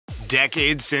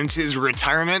decade since his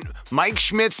retirement, Mike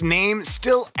Schmidt's name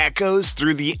still echoes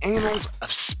through the annals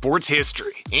of sports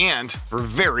history, and for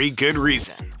very good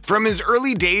reason. From his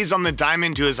early days on the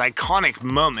diamond to his iconic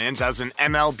moments as an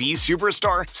MLB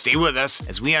superstar, stay with us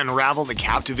as we unravel the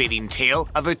captivating tale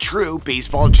of a true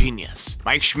baseball genius.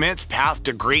 Mike Schmidt's path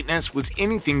to greatness was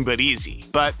anything but easy,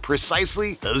 but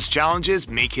precisely those challenges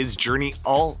make his journey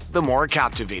all the more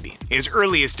captivating. His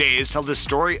earliest days tell the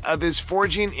story of his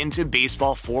forging into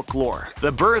baseball folklore,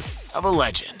 the birth of a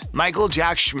legend. Michael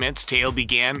Jack Schmidt's tale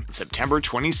began on September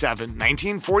 27,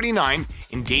 1949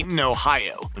 in Dayton,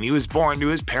 Ohio, when he was born to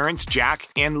his parents Jack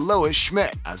and Lois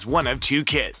Schmidt as one of two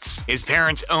kids. His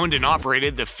parents owned and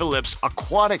operated the Phillips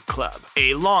Aquatic Club,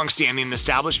 a long-standing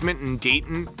establishment in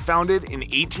Dayton founded in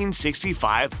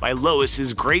 1865 by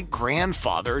Lois's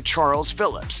great-grandfather Charles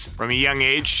Phillips. From a young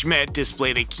age, Schmidt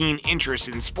displayed a keen interest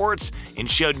in sports and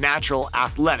showed natural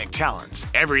athletic talents.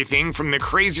 Everything from the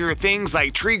crazier things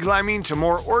like tree climbing to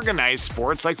more organized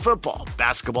sports like football,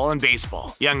 basketball, and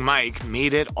baseball. Young Mike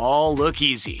made it all look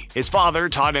easy. His father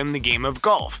taught him the game of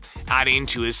golf, adding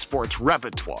to his sports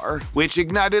repertoire, which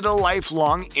ignited a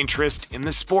lifelong interest in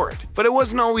the sport. But it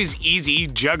wasn't always easy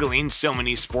juggling so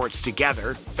many sports together.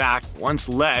 In fact, once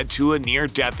led to a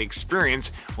near-death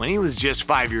experience when he was just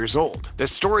 5 years old. The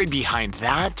story behind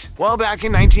that? Well, back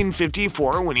in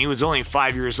 1954, when he was only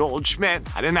 5 years old, Schmidt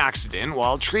had an accident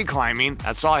while tree climbing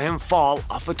that saw him fall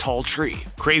off a tall tree.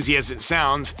 Crazy as it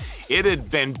sounds, it had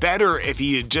been better if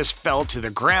he had just fell to the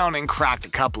ground and cracked a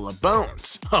couple of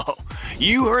bones. Oh,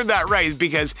 you heard that right,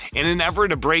 because in an effort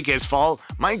to break his fall,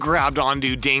 Mike grabbed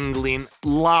onto dangling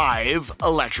live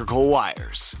electrical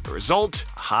wires. The result?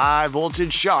 A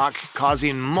high-voltage shock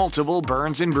causing multiple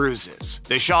burns and bruises.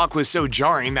 The shock was so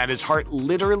jarring that his heart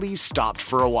literally stopped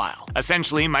for a while.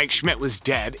 Essentially, Mike Schmidt was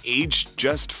dead, aged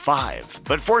just 5.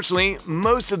 But fortunately,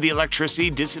 most of the electricity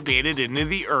dissipated into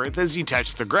the earth as he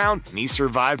touched the ground, and he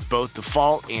survived both the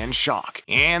fall and shock.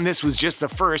 And this was just the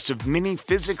first of many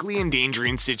physically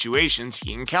endangering situations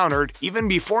he encountered even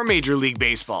before Major League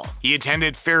Baseball. He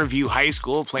attended Fairview High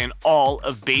School, playing all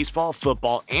of baseball,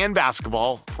 football, and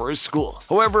basketball for his school.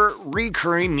 However,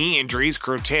 recurring knee injuries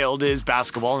curtailed his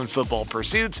basketball and football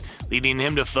pursuits, leading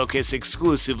him to focus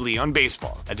exclusively on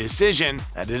baseball, a decision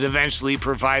that would eventually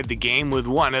provide the game with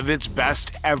one of its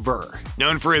best ever.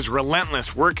 Known for his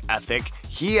relentless work ethic,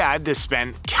 he had to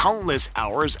spend countless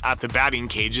hours at the batting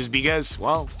cages because,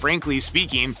 well, frankly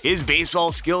speaking, his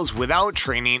baseball skills without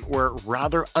training were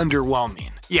rather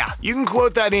underwhelming. Yeah, you can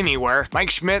quote that anywhere. Mike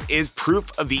Schmidt is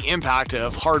proof of the impact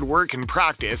of hard work and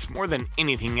practice more than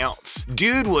anything else.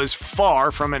 Dude was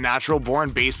far from a natural-born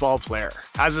baseball player.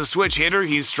 As a switch hitter,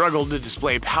 he struggled to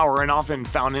display power and often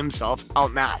found himself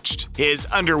outmatched. His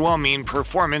underwhelming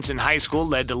performance in high school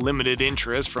led to limited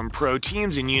interest from pro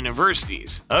teams and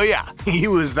universities. Oh yeah, he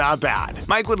was that bad.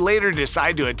 Mike would later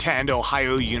decide to attend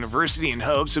Ohio University in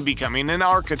hopes of becoming an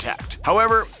architect.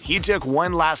 However, he took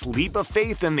one last leap of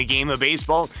faith in the game of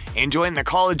baseball and joined the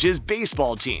college's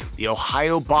baseball team, the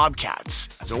Ohio Bobcats,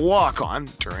 as a walk-on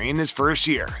during his first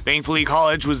year. Thankfully,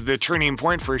 college was the turning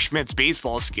point for Schmidt's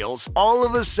baseball skills. All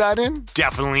of a sudden?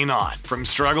 Definitely not. From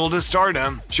struggle to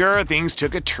stardom, sure, things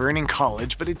took a turn in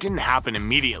college, but it didn't happen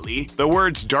immediately. The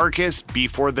words darkest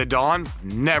before the dawn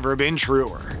never been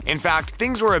truer. In fact,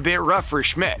 things were a bit rough for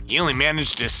Schmidt. He only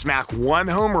managed to smack one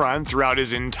home run throughout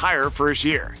his entire first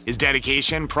year. His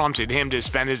dedication prompted him to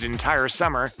spend his entire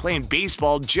summer playing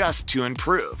baseball just to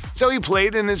improve. So he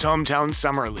played in his hometown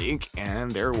summer league,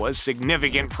 and there was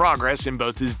significant progress in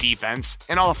both his defense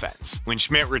and offense. When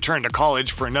Schmidt returned to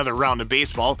college for another round of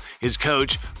baseball, his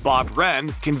coach, Bob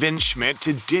Wren, convinced Schmidt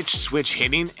to ditch switch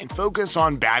hitting and focus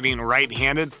on batting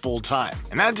right-handed full-time.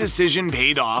 And that decision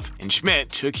paid off, and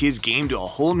Schmidt took his game to a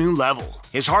whole new level.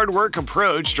 His hard work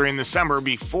approach during the summer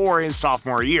before his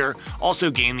sophomore year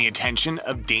also gained the attention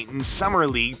of Dayton's Summer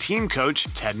League team coach,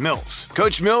 Ted Mills.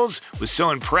 Coach Mills was so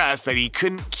impressed that he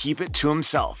couldn't keep it to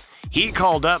himself. He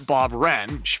called up Bob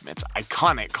Wren, Schmidt's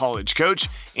iconic college coach,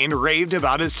 and raved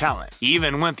about his talent. He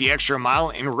even went the extra mile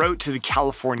and wrote to the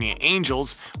California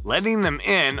Angels, letting them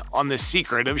in on the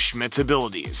secret of Schmidt's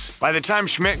abilities. By the time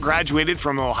Schmidt graduated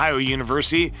from Ohio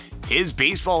University, his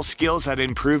baseball skills had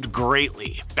improved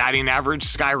greatly. Batting average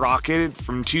skyrocketed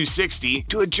from .260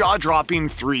 to a jaw-dropping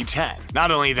 .310.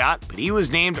 Not only that, but he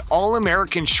was named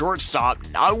All-American shortstop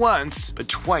not once, but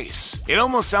twice. It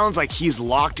almost sounds like he's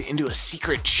locked into a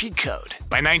secret cheat code.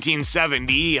 By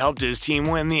 1970, he helped his team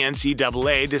win the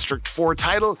NCAA District 4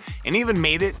 title and even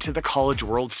made it to the College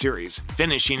World Series,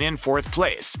 finishing in 4th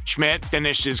place. Schmidt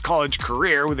finished his college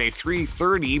career with a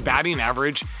 .330 batting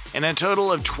average and a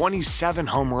total of 27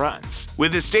 home runs. runs.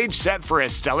 With the stage set for a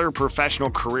stellar professional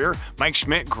career, Mike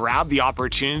Schmidt grabbed the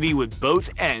opportunity with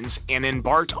both ends and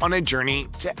embarked on a journey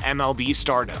to MLB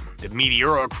stardom, the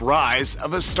meteoric rise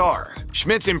of a star.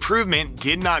 Schmidt's improvement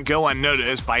did not go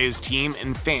unnoticed by his team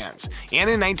and fans, and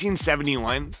in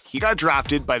 1971, he got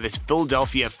drafted by the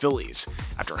Philadelphia Phillies.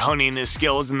 After honing his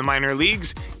skills in the minor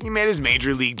leagues, he made his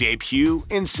major league debut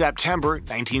in September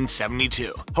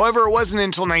 1972. However, it wasn't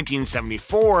until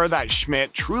 1974 that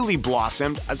Schmidt truly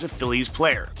blossomed as a Phillies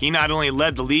player. He not only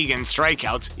led the league in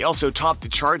strikeouts, he also topped the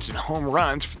charts in home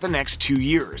runs for the next 2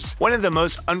 years. One of the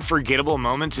most unforgettable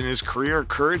moments in his career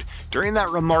occurred during that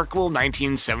remarkable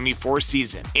 1974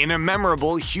 season. In a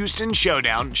memorable Houston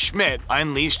showdown, Schmidt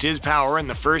unleashed his power in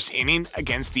the first inning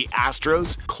against the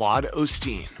Astros' Claude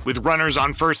Osteen. With runners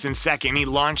on first and second, he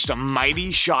launched a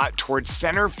mighty shot towards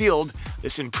center field.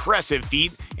 This impressive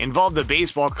feat involved the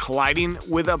baseball colliding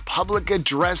with a public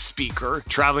address speaker,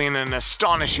 traveling an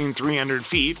astonishing 300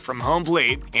 feet from home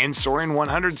plate and soaring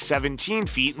 117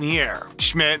 feet in the air.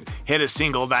 Schmidt hit a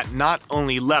single that not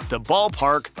only left the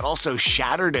ballpark, but also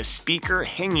shattered a speaker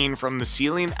hanging from the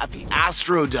ceiling at the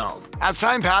Astrodome. As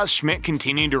time passed, Schmidt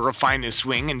continued to refine his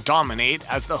swing and dominate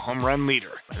as the home run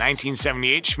leader. By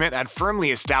 1978, Schmidt had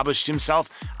firmly established himself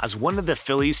as one of the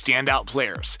Phillies' standout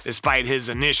players. Despite his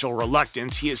initial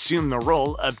reluctance, he assumed the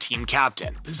role of team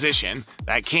captain, a position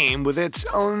that came with its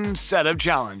own set of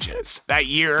challenges. That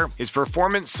year, his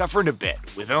performance suffered a bit,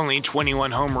 with only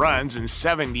 21 home runs and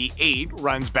 78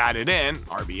 runs batted in,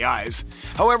 RBIs.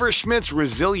 However, Schmidt's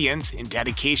resilience and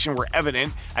dedication were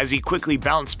evident as he quickly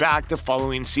bounced back the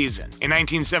following season. In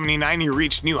 1979, he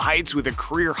reached new heights with a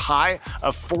career high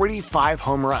of 45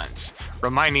 home runs,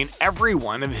 reminding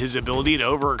everyone of his ability to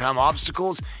overcome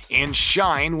obstacles and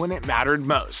shine when it mattered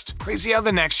most. Crazy how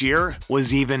the next year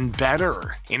was even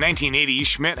better. In 1980,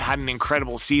 Schmidt had an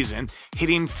incredible season,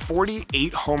 hitting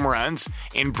 48 home runs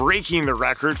and breaking the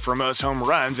record for most home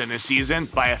runs in a season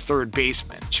by a third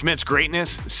baseman. Schmidt's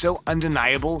greatness is so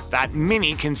undeniable that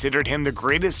many considered him the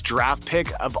greatest draft pick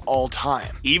of all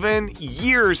time. Even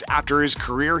years after his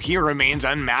career, he remains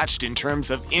unmatched in terms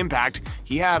of impact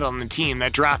he had on the team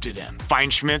that drafted him.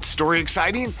 Find Schmidt's story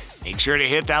exciting? Make sure to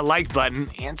hit that like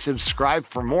button and subscribe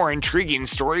for more intriguing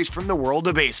stories from the world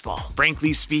of baseball.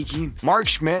 Frankly speaking, Mike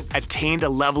Schmidt attained a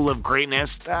level of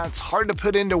greatness that's hard to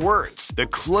put into words. The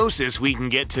closest we can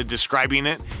get to describing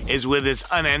it is with his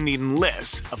unending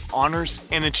list of honors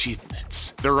and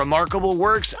achievements. The remarkable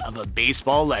works of a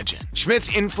baseball legend.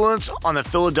 Schmidt's influence on the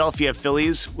Philadelphia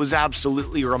Phillies was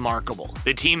absolutely remarkable.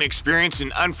 The team experienced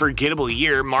an unforgettable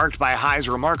year marked by High's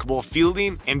remarkable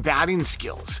fielding and batting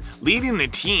skills, leading the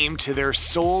team to their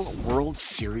sole World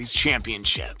Series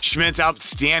championship. Schmidt's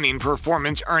outstanding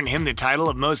performance earned him the title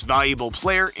of Most Valuable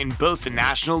Player in both the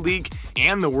National League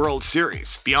and the World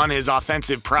Series. Beyond his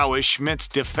offensive prowess, Schmidt's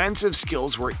defensive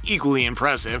skills were equally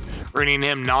impressive, earning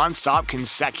him non-stop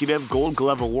consecutive Gold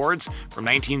Glove awards from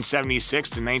 1976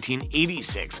 to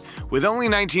 1986, with only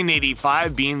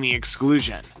 1985 being the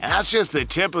exclusion. And that's just the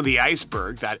tip of the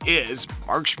iceberg that is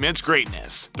Mike Schmidt's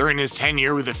greatness. During his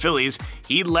tenure with the Phillies,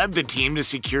 he led the team to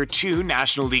secure 2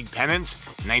 National League pennants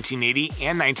in 1980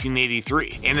 and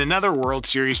 1983, and another World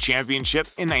Series championship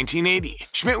in 1980.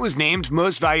 Schmidt was named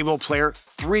Most Valuable Player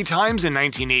 3 times in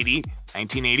 1980,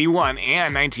 1981,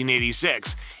 and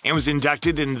 1986, and was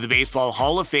inducted into the Baseball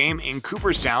Hall of Fame in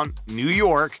Cooperstown, New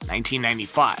York,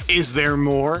 1995. Is there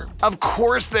more? Of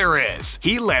course there is!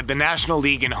 He led the National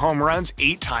League in home runs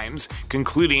 8 times,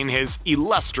 concluding his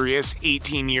illustrious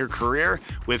 18-year career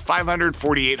with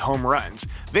 548 home runs,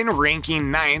 then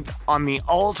ranking 9th on the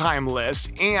all-time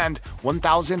list and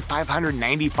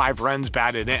 1,595 runs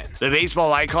batted in. The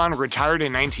baseball icon retired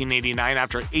in 1989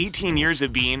 after 18 years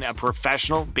of being a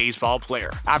professional baseball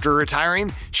player. After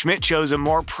retiring, Schmidt chose a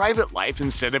more private life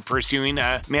instead of pursuing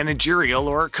a managerial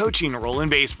or coaching role in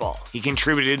baseball. He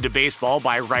contributed to baseball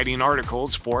by writing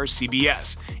articles for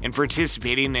CBS and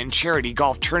participating in charity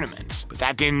golf tournaments. But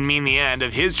that didn't mean the end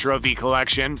of his trophy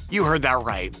collection. You heard that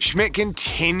right. Schmidt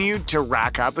continued to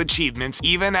rack up achievements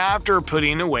even after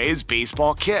putting away his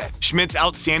baseball kit. Schmidt's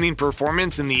outstanding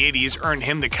performance in the 80s earned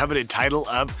him the coveted title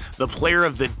of the Player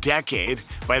of the Decade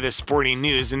by the Sporting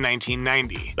News in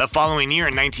 1990. The following year,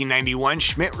 in 1991,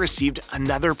 Schmidt received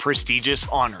another prestigious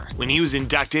honor when he was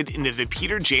inducted into the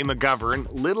Peter J. McGovern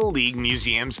Little League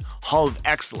Museum's Hall of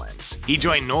Excellence. He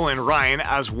joined Nolan Ryan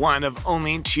as one of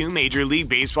only 2 Major League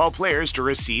Baseball players to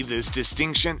receive this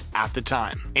distinction at the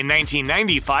time. In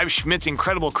 1995, Schmidt's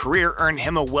incredible career earned him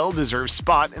him a well-deserved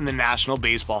spot in the National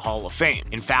Baseball Hall of Fame.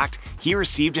 In fact, he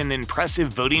received an impressive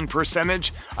voting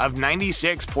percentage of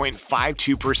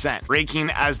 96.52%, ranking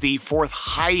as the fourth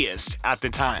highest at the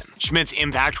time. Schmidt's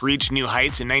impact reached new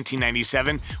heights in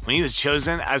 1997 when he was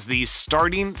chosen as the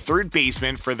starting third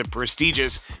baseman for the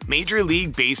prestigious Major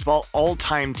League Baseball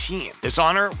all-time team. This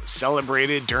honor was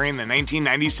celebrated during the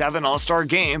 1997 All-Star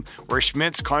Game, where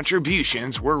Schmidt's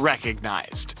contributions were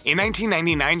recognized. In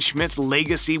 1999, Schmidt's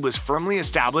legacy was firmly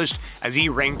established as he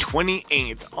ranked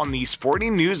 28th on the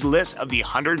Sporting News list of the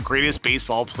 100 greatest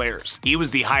baseball players. He was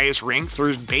the highest-ranked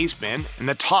third baseman and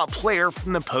the top player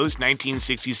from the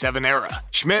post-1967 era.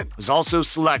 Schmidt was also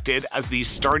selected as the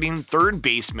starting third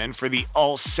baseman for the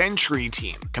All-Century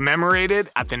team, commemorated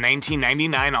at the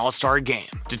 1999 All-Star Game.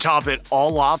 To top it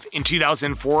all off, in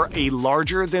 2004, a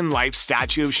larger-than-life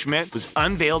statue of Schmidt was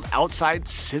unveiled outside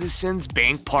Citizens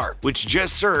Bank Park, which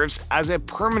just serves as a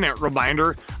permanent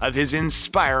reminder of his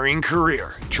inspiring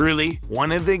career. Truly,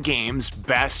 one of the game's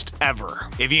best ever.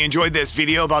 If you enjoyed this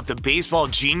video about the baseball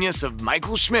genius of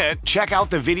Michael Schmidt, check out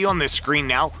the video on the screen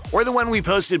now or the one we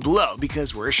posted below,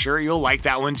 because we're sure you'll like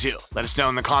that one too. Let us know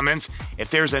in the comments if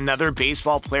there's another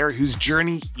baseball player whose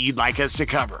journey you'd like us to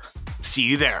cover. See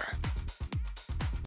you there.